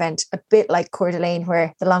for the event? A bit like Coeur d'Alene,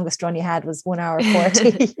 where the longest run you had was 1 hour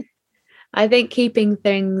 40. I think keeping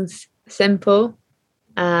things simple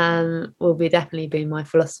will definitely be my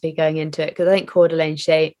philosophy going into it, because I think Coeur d'Alene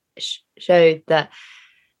showed that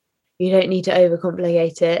you don't need to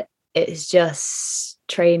overcomplicate it. It's just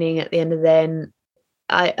training at the end of the day. And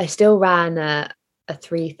I still ran a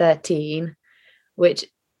 3:13, which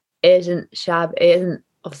isn't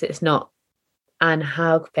obviously it's not Anne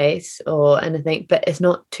Haug pace or anything, but it's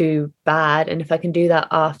not too bad. And if I can do that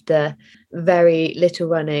after very little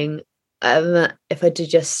running, if I do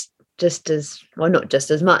just as well, not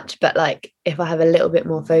just as much, but like if I have a little bit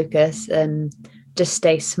more focus and just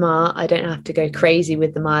stay smart, I don't have to go crazy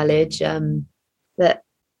with the mileage, that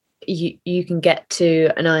you can get to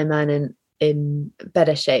an Ironman in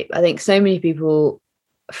better shape. I think so many people,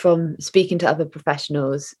 from speaking to other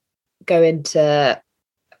professionals, go into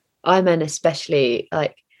Ironman, especially,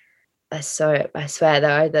 like, I swear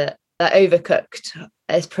they're overcooked.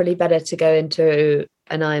 It's probably better to go into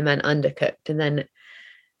an Ironman undercooked and then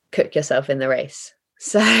cook yourself in the race.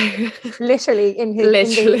 So literally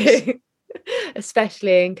in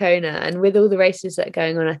especially in Kona, and with all the races that are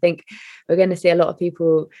going on, I think we're going to see a lot of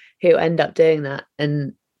people who end up doing that.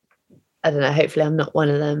 And I don't know, hopefully I'm not one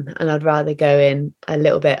of them, and I'd rather go in a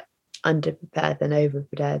little bit underprepared than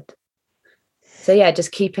overprepared. So yeah,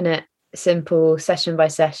 just keeping it simple, session by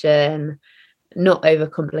session, not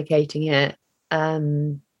overcomplicating it,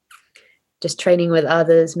 just training with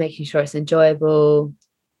others, making sure it's enjoyable.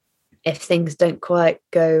 If things don't quite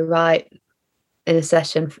go right in a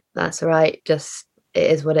session, that's all right. Just, it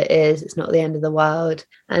is what it is. It's not the end of the world.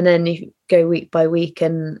 And then you go week by week,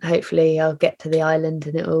 and hopefully I'll get to the island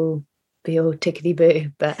and it'll be all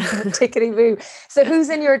tickety-boo. But tickety-boo. So who's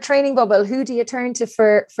in your training bubble? Who do you turn to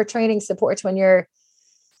for training support when you're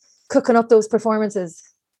cooking up those performances?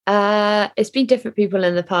 It's been different people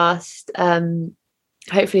in the past.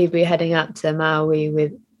 Hopefully we're heading up to Maui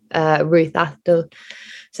with Ruth Athel,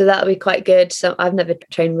 so that'll be quite good. So I've never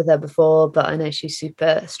trained with her before, but I know she's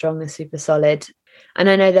super strong and super solid, and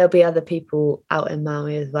I know there'll be other people out in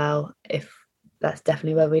Maui as well, if that's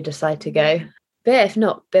definitely where we decide to go. But if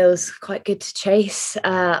not, Bill's quite good to chase.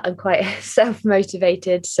 I'm quite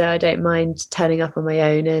self-motivated, so I don't mind turning up on my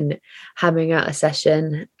own and hammering out a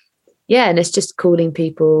session. Yeah, and it's just calling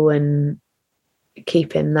people and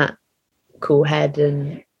keeping that cool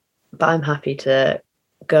head. But I'm happy to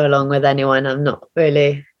go along with anyone. I'm not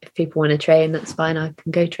really, if people want to train, that's fine. I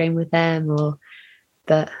can go train with them.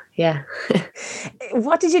 But yeah.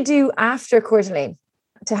 What did you do after Coeur d'Alene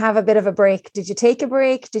to have a bit of a break? Did you take a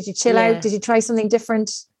break? Did you chill out? Did you try something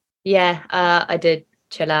different? Yeah, I did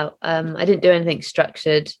chill out. I didn't do anything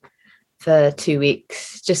structured for 2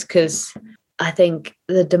 weeks, just because I think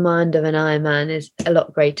the demand of an Ironman is a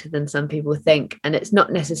lot greater than some people think. And it's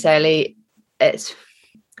not necessarily, it's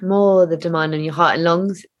more the demand on your heart and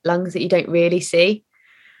lungs that you don't really see.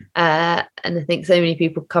 And I think so many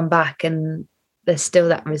people come back and there's still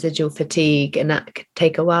that residual fatigue, and that could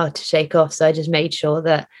take a while to shake off. So I just made sure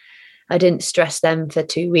that I didn't stress them for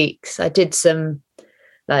 2 weeks. I did some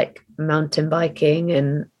like mountain biking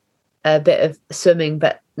and a bit of swimming,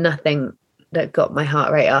 but nothing that got my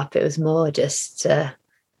heart rate up. It was more just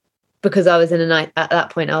because I was in a night at that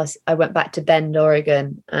point. I went back to Bend,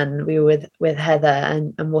 Oregon, and we were with Heather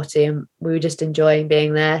and Watty, and we were just enjoying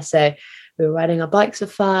being there. So we were riding our bikes for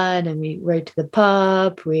fun, and we rode to the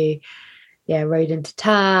pub. We rode into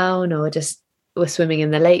town, or just were swimming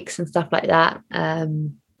in the lakes and stuff like that.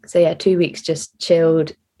 So yeah, 2 weeks just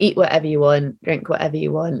chilled, eat whatever you want, drink whatever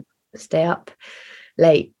you want, stay up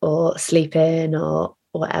late or sleep in or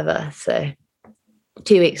whatever. So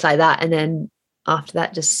 2 weeks like that, and then after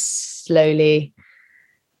that just slowly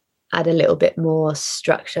add a little bit more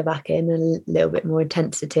structure back in, a little bit more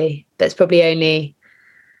intensity. But it's probably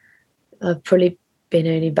I've probably been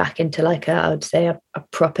only back into like I would say a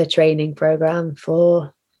proper training program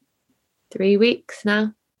for 3 weeks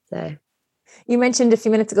now. So you mentioned a few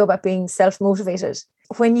minutes ago about being self-motivated.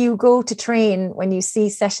 When you go to train, when you see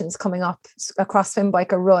sessions coming up across swim,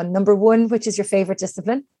 bike or run, number one, which is your favorite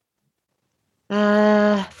discipline?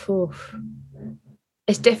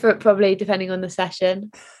 It's different probably depending on the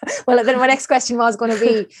session. Well, then my next question was going to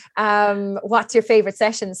be, what's your favorite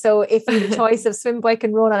session? So if you had a choice of swim, bike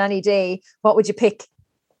and run on any day, what would you pick?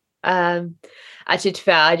 Actually, to be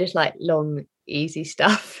fair, I just like long easy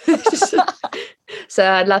stuff. So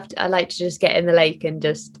I like to just get in the lake and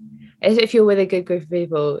just, if you're with a good group of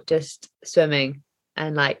people, just swimming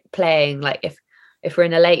and like playing, like if we're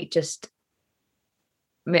in a lake, just,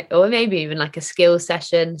 or maybe even like a skill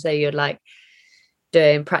session, so you're like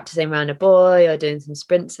practicing around a buoy or doing some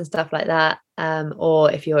sprints and stuff like that,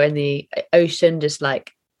 or if you're in the ocean, just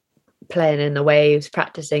like playing in the waves,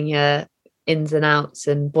 practicing your ins and outs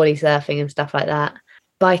and body surfing and stuff like that.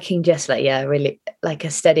 Biking, just like, yeah, really like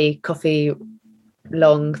a steady coffee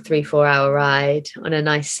long 3-4 hour ride on a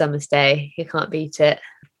nice summer's day. You can't beat it.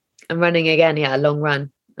 And running again, yeah, a long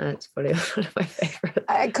run. That's probably one of my favorites.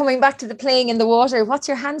 Coming back to the playing in the water, what's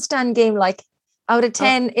your handstand game like? Out of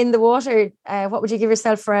 10 in the water, what would you give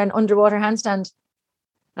yourself for an underwater handstand?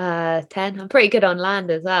 10. I'm pretty good on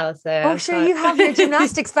land as well. So sure, you have your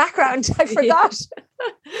gymnastics background. I forgot.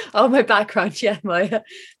 Oh, my background, yeah, my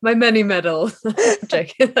many medals. I'm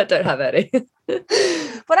joking, I don't have any.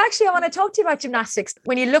 But actually, I want to talk to you about gymnastics.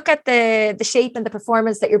 When you look at the shape and the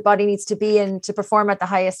performance that your body needs to be in to perform at the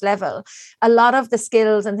highest level, a lot of the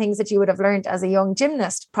skills and things that you would have learned as a young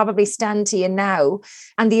gymnast probably stand to you now,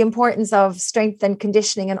 and the importance of strength and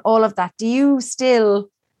conditioning and all of that. Do you still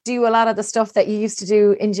do a lot of the stuff that you used to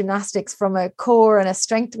do in gymnastics from a core and a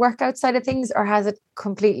strength workout side of things, or has it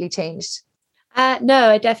completely changed? No,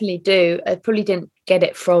 I definitely do. I probably didn't get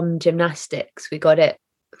it from gymnastics. We got it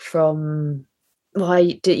from, well,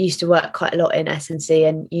 I used to work quite a lot in S&C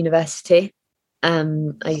and university. I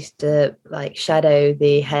used to like shadow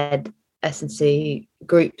the head S&C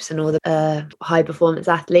groups and all the high performance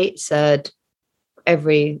athletes. So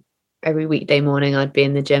every weekday morning I'd be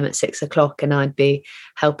in the gym at 6 o'clock and I'd be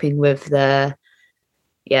helping with there's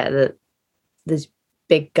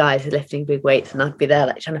big guys lifting big weights, and I'd be there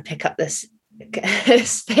like trying to pick up this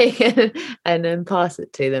thing and then pass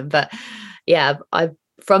it to them. But yeah, I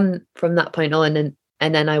from that point on, and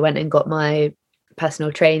then I went and got my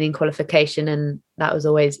personal training qualification, and that was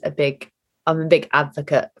always I'm a big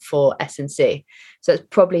advocate for S&C, so it's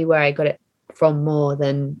probably where I got it from more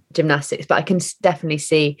than gymnastics. But I can definitely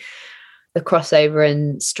see the crossover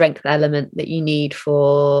and strength element that you need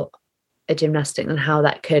for a gymnastic, and how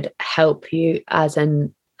that could help you as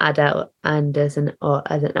an adult and as an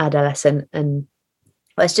adolescent. And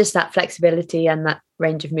it's just that flexibility and that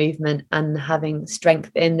range of movement, and having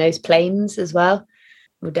strength in those planes as well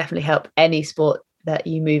will definitely help any sport that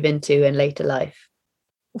you move into in later life.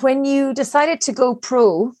 When you decided to go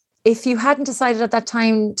pro, if you hadn't decided at that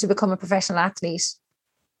time to become a professional athlete,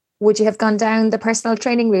 would you have gone down the personal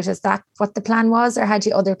training route? Is that what the plan was, or had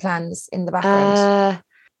you other plans in the background?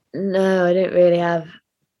 No, I don't really have.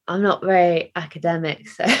 I'm not very academic,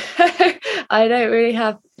 so I don't really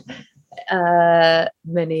have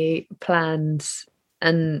many plans.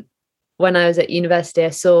 And when I was at university,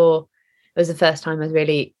 it was the first time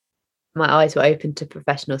my eyes were open to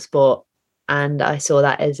professional sport, and I saw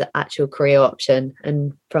that as an actual career option.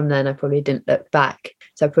 And from then I probably didn't look back.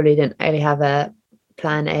 So I probably didn't really have a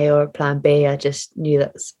plan A or a plan B. I just knew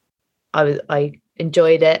that I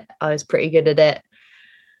enjoyed it. I was pretty good at it.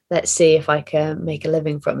 Let's see if I can make a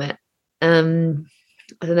living from it. I don't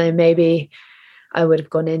know, maybe I would have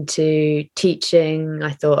gone into teaching.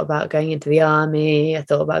 I thought about going into the army. I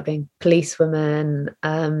thought about being a policewoman.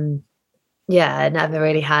 I never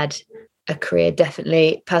really had a career.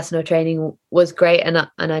 Definitely personal training was great, and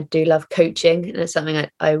I do love coaching, and it's something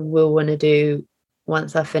I will want to do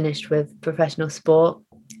once I've finished with professional sport.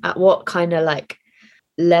 At what kind of like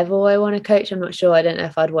level I want to coach, I'm not sure. I don't know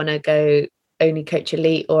if I'd want to go only coach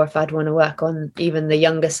elite, or if I'd want to work on even the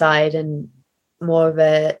younger side and more of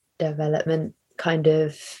a development kind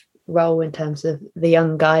of role in terms of the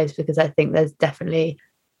young guys, because I think there's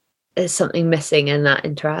something missing in that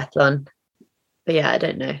in triathlon. But yeah, I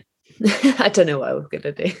don't know. I don't know what I was going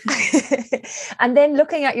to do. And then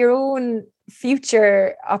looking at your own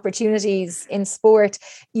future opportunities in sport,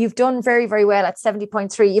 you've done very, very well at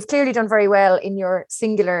 70.3. You've clearly done very well in your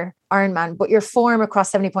singular Ironman, but your form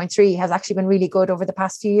across 70.3 has actually been really good over the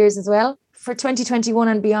past few years as well. For 2021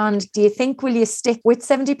 and beyond, do you think, will you stick with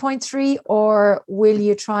 70.3, or will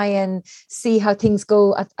you try and see how things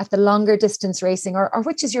go at the longer distance racing, or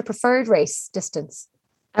which is your preferred race distance?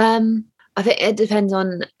 I think it depends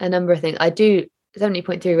on a number of things.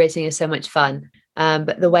 70.3 racing is so much fun,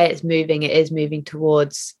 but the way it's moving, it is moving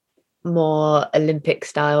towards more Olympic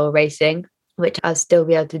style racing, which I'll still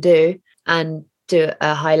be able to do and do at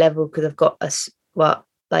a high level, because I've got like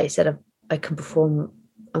I said, I can perform.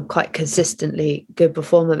 I'm quite consistently good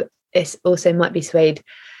performer, but it also might be swayed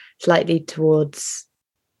slightly towards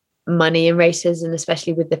money in races, and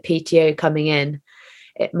especially with the PTO coming in,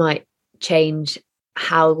 it might change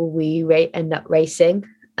how we end up racing.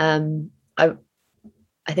 I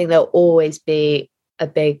think there'll always be a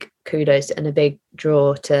big kudos and a big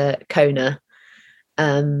draw to Kona,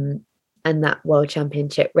 and that World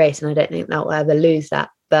Championship race, and I don't think that will ever lose that.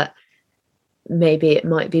 But maybe it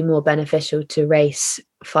might be more beneficial to race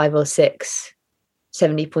 5 or 6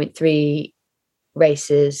 70.3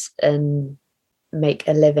 races and make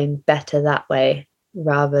a living better that way,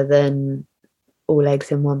 rather than all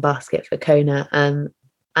eggs in one basket for Kona.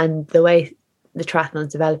 And the way the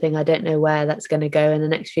triathlon's developing, I don't know where that's going to go in the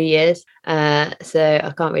next few years. So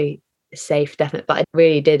I can't really say for definite, but I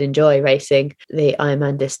really did enjoy racing the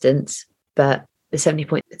Ironman distance. But the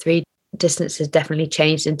 70.3 distance has definitely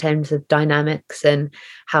changed in terms of dynamics and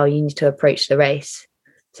how you need to approach the race.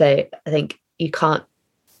 So I think you can't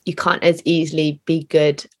as easily be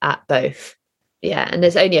good at both. Yeah, and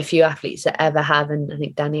there's only a few athletes that ever have, and I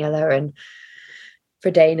think Daniela and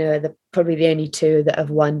Frodeno are probably the only two that have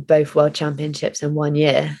won both World Championships in 1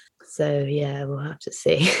 year. So yeah, we'll have to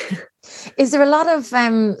see. Is there a lot of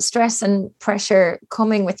stress and pressure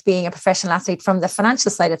coming with being a professional athlete from the financial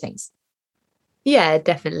side of things? Yeah,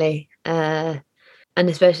 definitely. And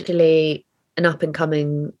especially an up and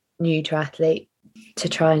coming new triathlete, to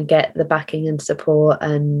try and get the backing and support.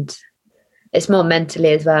 And it's more mentally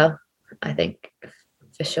as well, I think,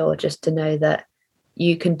 for sure, just to know that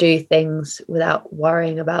you can do things without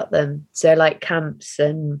worrying about them. So like camps,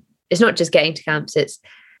 and it's not just getting to camps, it's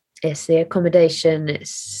the accommodation,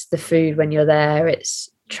 it's the food when you're there, it's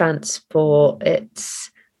transport,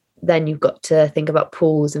 it's then you've got to think about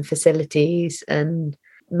pools and facilities and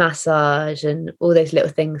massage and all those little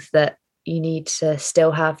things that you need to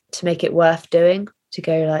still have to make it worth doing. To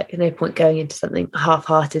go, like, no point going into something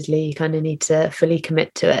half-heartedly, you kind of need to fully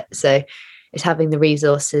commit to it. So it's having the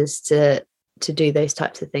resources to do those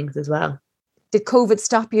types of things as well. Did COVID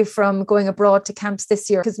stop you from going abroad to camps this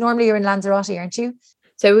year? Because normally you're in Lanzarote, aren't you?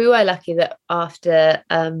 So we were lucky that after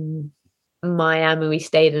Miami, we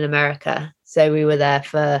stayed in America. So we were there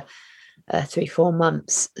for 3-4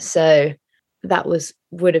 months. So that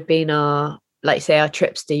would have been our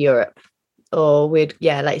trips to Europe. Or we'd be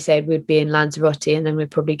in Lanzarote, and then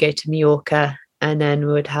we'd probably go to Mallorca, and then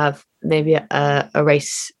we would have maybe a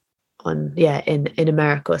race in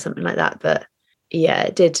America or something like that. But yeah,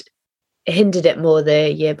 it hindered it more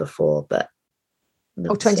the year before, but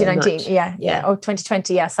 2019 so yeah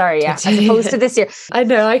 2020 sorry as opposed to this year. I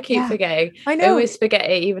know, I keep forgetting. I know, I always forget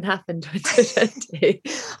it even happened 2020.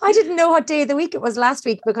 I didn't know what day of the week it was last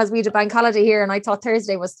week, because we had a bank holiday here and I thought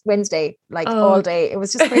Thursday was Wednesday, all day. It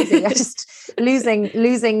was just crazy. I just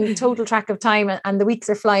losing total track of time, and the weeks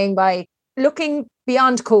are flying by. Looking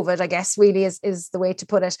beyond COVID, I guess, really is the way to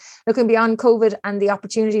put it. Looking beyond COVID and the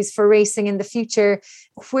opportunities for racing in the future,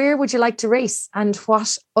 where would you like to race, and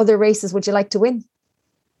what other races would you like to win?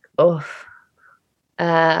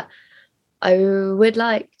 I would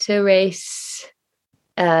like to race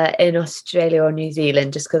in Australia or New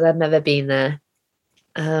Zealand, just because I've never been there.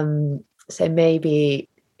 So maybe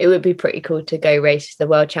it would be pretty cool to go race the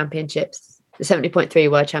World Championships, the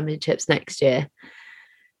 70.3 World Championships next year.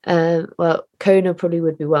 Well, Kona probably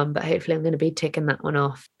would be one, but hopefully I'm going to be ticking that one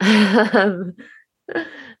off. I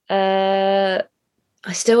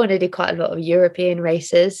still want to do quite a lot of European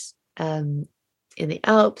races in the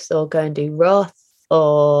Alps, or go and do Roth,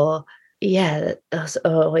 or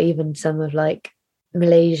even some of like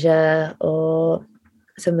Malaysia or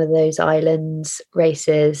some of those islands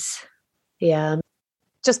races. Yeah.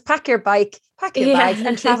 Just pack your bags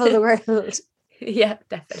and travel the world. Yeah,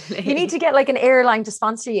 definitely. You need to get like an airline to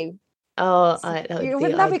sponsor you. Oh,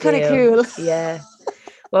 wouldn't that be kind of cool? Yeah.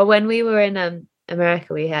 Well, when we were in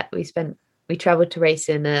America, we traveled to race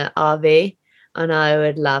in an RV, and I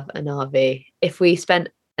would love an RV. If we spent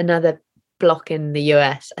another block in the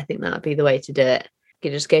US, I think that would be the way to do it. You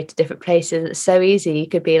could just go to different places. It's so easy. You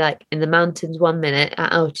could be like in the mountains 1 minute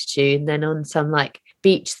at altitude, and then on some like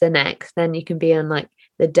beach the next. Then you can be on like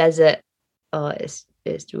the desert. Oh, it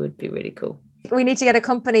would be really cool. We need to get a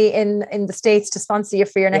company in the States to sponsor you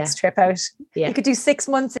for your next trip out. Yeah. You could do 6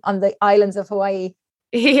 months on the islands of Hawaii.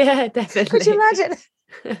 Yeah, definitely. Could you imagine?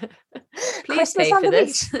 Please pay for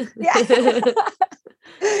this. Yeah.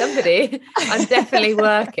 Somebody. I'm definitely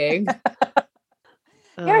working.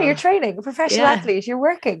 Yeah, you're training, a professional athlete. You're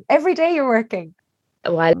working. Every day you're working.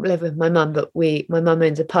 Well, I live with my mum, but my mum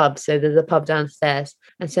owns a pub, so there's a pub downstairs.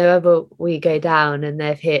 And so whenever we go down and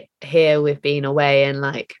they've here we've been away in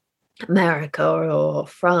like America or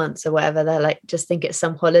France or whatever, they're like, just think it's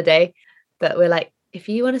some holiday. But we're like, if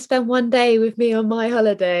you want to spend 1 day with me on my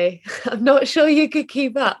holiday, I'm not sure you could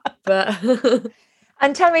keep up. But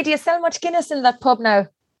and tell me, do you sell much Guinness in that pub now?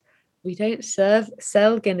 we don't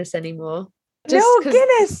sell Guinness anymore. No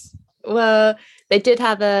Guinness. Well, they did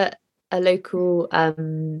have a local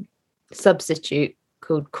substitute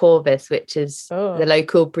called Corvus, which is the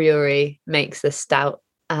local brewery makes the stout.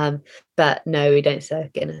 But no, we don't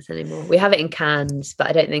serve Guinness anymore. We have it in cans, but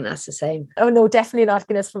I don't think that's the same. Oh no, definitely not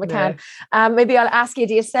Guinness from a can. Maybe I'll ask you,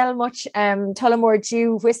 do you sell much Tullamore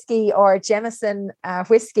Dew whiskey or Jameson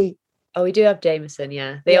whiskey? Oh, we do have Jameson,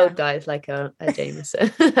 yeah. The old guys like a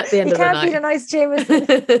Jameson at the end of the night. You can't beat a nice Jameson.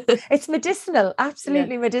 It's medicinal,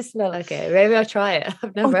 absolutely medicinal. Okay, maybe I'll try it.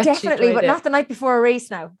 I've never definitely, but not the night before a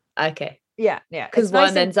race now. Okay. Yeah. Because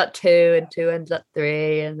one ends up 2 and 2 ends up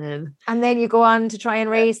 3 and then you go on to try and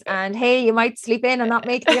race, and hey, you might sleep in and not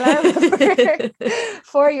make the alarm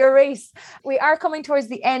for your race. We are coming towards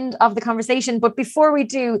the end of the conversation, but before we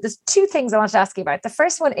do, there's 2 things I want to ask you about. The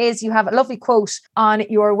first one is you have a lovely quote on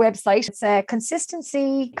your website. It's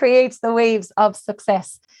consistency creates the waves of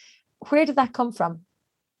success. Where did that come from?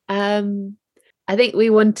 I think we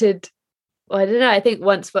wanted, I don't know, I think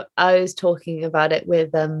once I was talking about it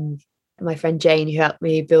with my friend Jane, who helped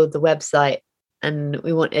me build the website, and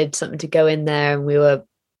we wanted something to go in there, and we were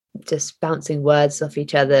just bouncing words off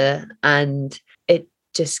each other, and it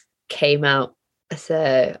just came out.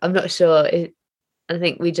 So I'm not sure. I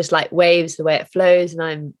think we just like waves, the way it flows, and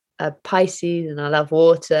I'm a Pisces and I love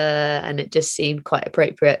water, and it just seemed quite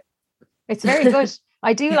appropriate. It's very good.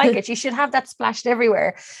 I do like it. You should have that splashed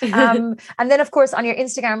everywhere. And then, of course, on your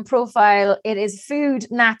Instagram profile, it is food,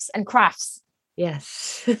 naps, and crafts.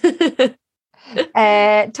 Yes. Talk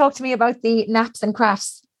to me about the naps and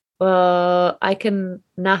crafts. Well, I can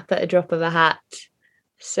nap at a drop of a hat.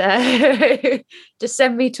 So just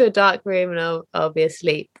send me to a dark room and I'll be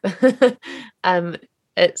asleep.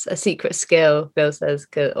 It's a secret skill, Bill says,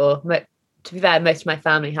 to be fair, most of my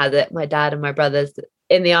family has it. My dad and my brothers.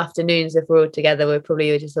 In the afternoons, if we're all together, we'll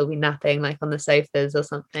probably just all be napping like on the sofas or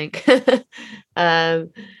something. And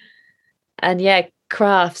yeah,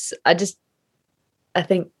 crafts. I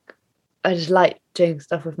think I just like doing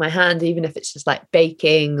stuff with my hands, even if it's just like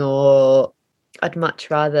baking, or I'd much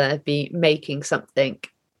rather be making something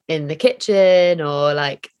in the kitchen or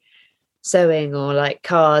like sewing or like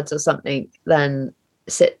cards or something than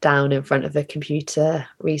sit down in front of a computer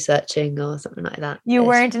researching or something like that. You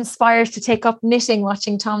weren't inspired to take up knitting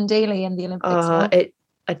watching Tom Daley in the Olympics? No?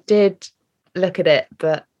 I did look at it,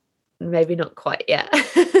 but maybe not quite yet.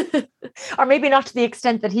 Or maybe not to the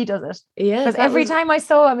extent that he does it. Yeah, because every time I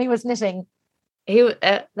saw him, he was knitting.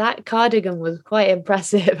 That cardigan was quite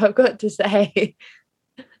impressive, I've got to say.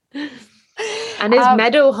 And his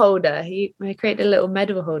medal holder, he created a little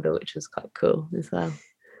medal holder, which was quite cool as well.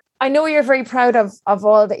 I know you're very proud of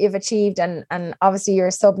all that you've achieved, and obviously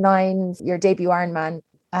your sub-9, your debut Ironman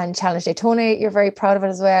and Challenge Daytona, you're very proud of it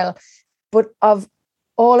as well. But of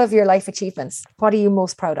all of your life achievements, what are you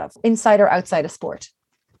most proud of, inside or outside of sport?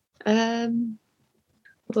 That's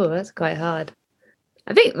quite hard.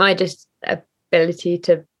 I think my just ability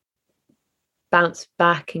to bounce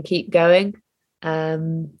back and keep going.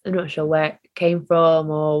 I'm not sure where it came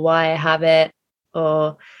from or why I have it,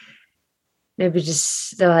 or maybe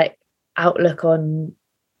just the like outlook on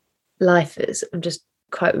life is I'm just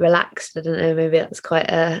quite relaxed. I don't know, maybe that's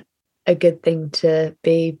quite a good thing to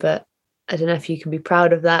be, but I don't know if you can be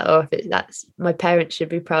proud of that, or if that's my parents should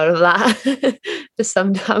be proud of that for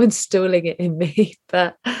somehow installing it in me.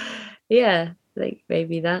 But yeah, like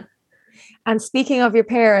maybe that. And speaking of your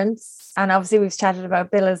parents, and obviously we've chatted about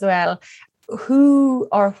Bill as well, who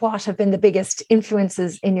or what have been the biggest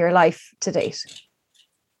influences in your life to date?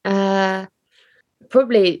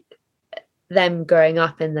 Probably them growing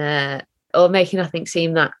up in there, or making nothing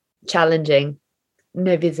seem that challenging.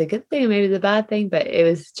 Maybe it's a good thing, maybe it's a bad thing, but it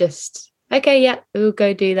was just, okay, yeah, we'll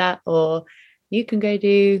go do that, or you can go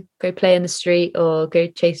play in the street, or go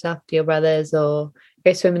chase after your brothers, or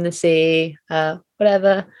go swim in the sea,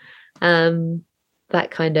 whatever. That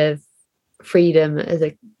kind of freedom as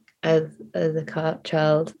a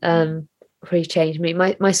child really changed me.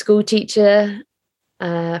 My school teacher,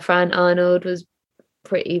 Fran Arnold, was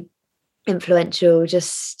pretty influential,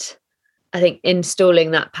 just I think installing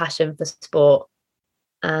that passion for sport.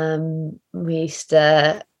 We used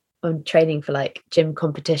to, on training for like gym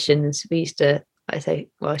competitions, we used to,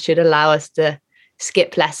 should allow us to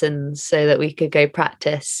skip lessons so that we could go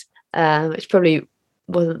practice, which probably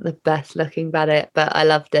wasn't the best looking about it, but I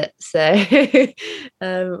loved it. So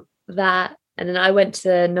that, and then I went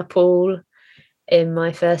to Nepal in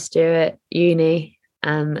my first year at uni,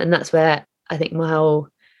 and that's where I think my whole,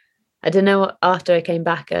 I don't know, after I came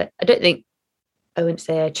back, I wouldn't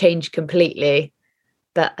say I changed completely,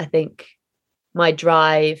 but I think my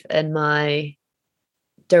drive and my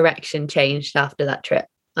direction changed after that trip.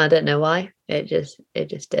 I don't know why. It just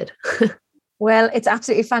did. Well, it's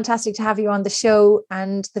absolutely fantastic to have you on the show,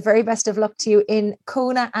 and the very best of luck to you in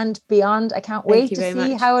Kona and beyond. I can't wait to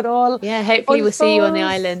see how it all hopefully we'll see you on the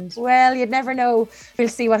island. Well, you'd never know. We'll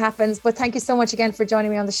see what happens. But thank you so much again for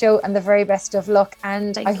joining me on the show, and the very best of luck.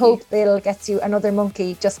 And I hope Bill gets you another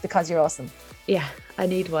monkey just because you're awesome. Yeah, I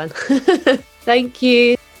need one. Thank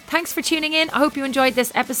you. Thanks for tuning in. I hope you enjoyed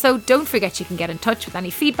this episode. Don't forget you can get in touch with any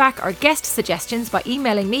feedback or guest suggestions by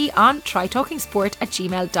emailing me on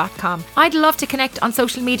trytalkingsport@gmail.com. I'd love to connect on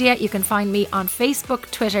social media. You can find me on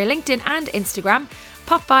Facebook, Twitter, LinkedIn and Instagram.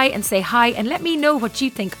 Pop by and say hi and let me know what you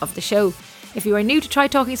think of the show. If you are new to Try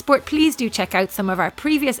Talking Sport, please do check out some of our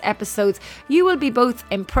previous episodes. You will be both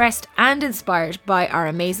impressed and inspired by our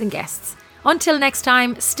amazing guests. Until next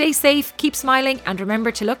time, stay safe, keep smiling, and remember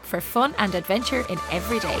to look for fun and adventure in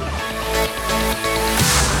every day.